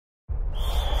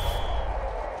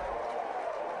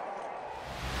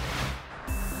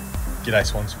G'day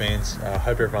Swans fans,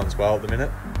 hope everyone's well at the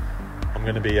minute. I'm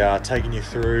going to be taking you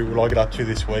through what I get up to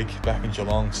this week back in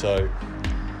Geelong. So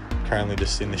currently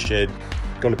just in the shed,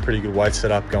 got a pretty good weight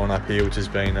set up going up here, which has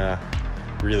been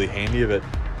really handy, but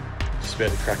just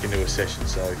about to crack into a session,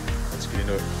 so let's get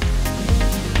into it.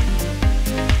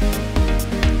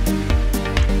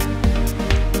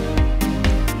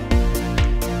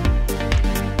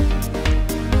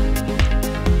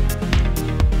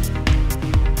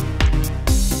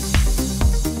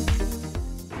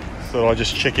 Thought I'd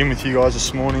just check in with you guys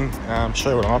this morning, show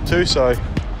you what I'm up to. So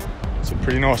it's a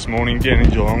pretty nice morning down in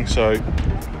Geelong, so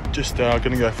just going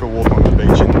to go for a walk on the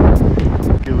beach and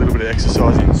get a little bit of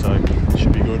exercise in, so it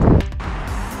should be good.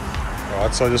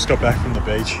 Alright, so I just got back from the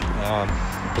beach.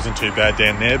 Wasn't too bad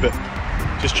down there, but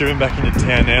just driven back into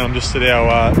town now. I'm just at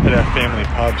our family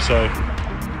pub. So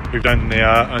we've owned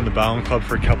the Barwon Club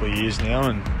for a couple of years now,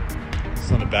 and it's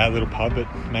not a bad little pub,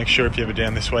 but make sure if you're ever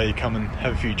down this way you come and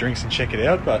have a few drinks and check it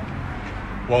out. But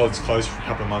while it's closed for a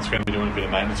couple of months, we're going to be doing a bit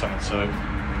of maintenance on it, so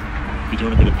we'll be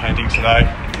doing a bit of painting today,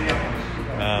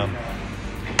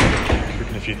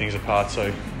 ripping a few things apart,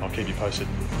 so I'll keep you posted.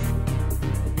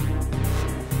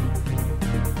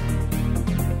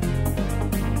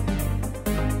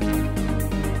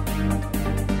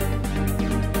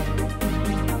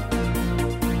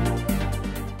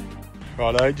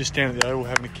 Righto, just down at the Oval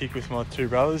having a kick with my two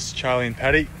brothers, Charlie and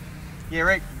Paddy. Yeah,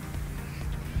 Rick.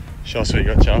 Show us what you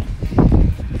got, Charlie.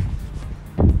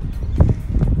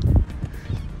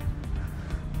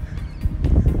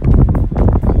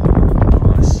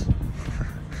 Nice.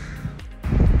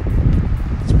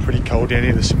 It's pretty cold down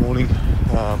here this morning.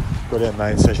 Got our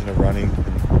main session of running and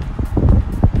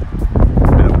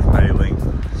a bit of mailing,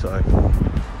 so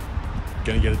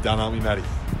gonna get it done, aren't we, Matty?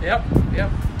 Yep.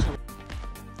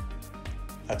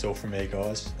 That's all from me,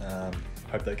 guys.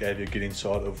 Hope that gave you a good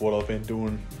insight of what I've been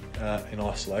doing in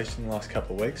isolation the last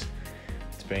couple of weeks.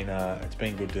 It's been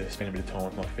good to spend a bit of time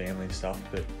with my family and stuff,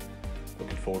 but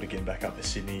looking forward to getting back up to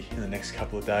Sydney in the next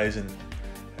couple of days and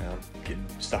getting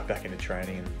stuck back into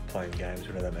training and playing games,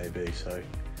 whatever that may be. So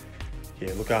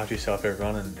yeah, look after yourself,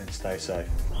 everyone, and stay safe.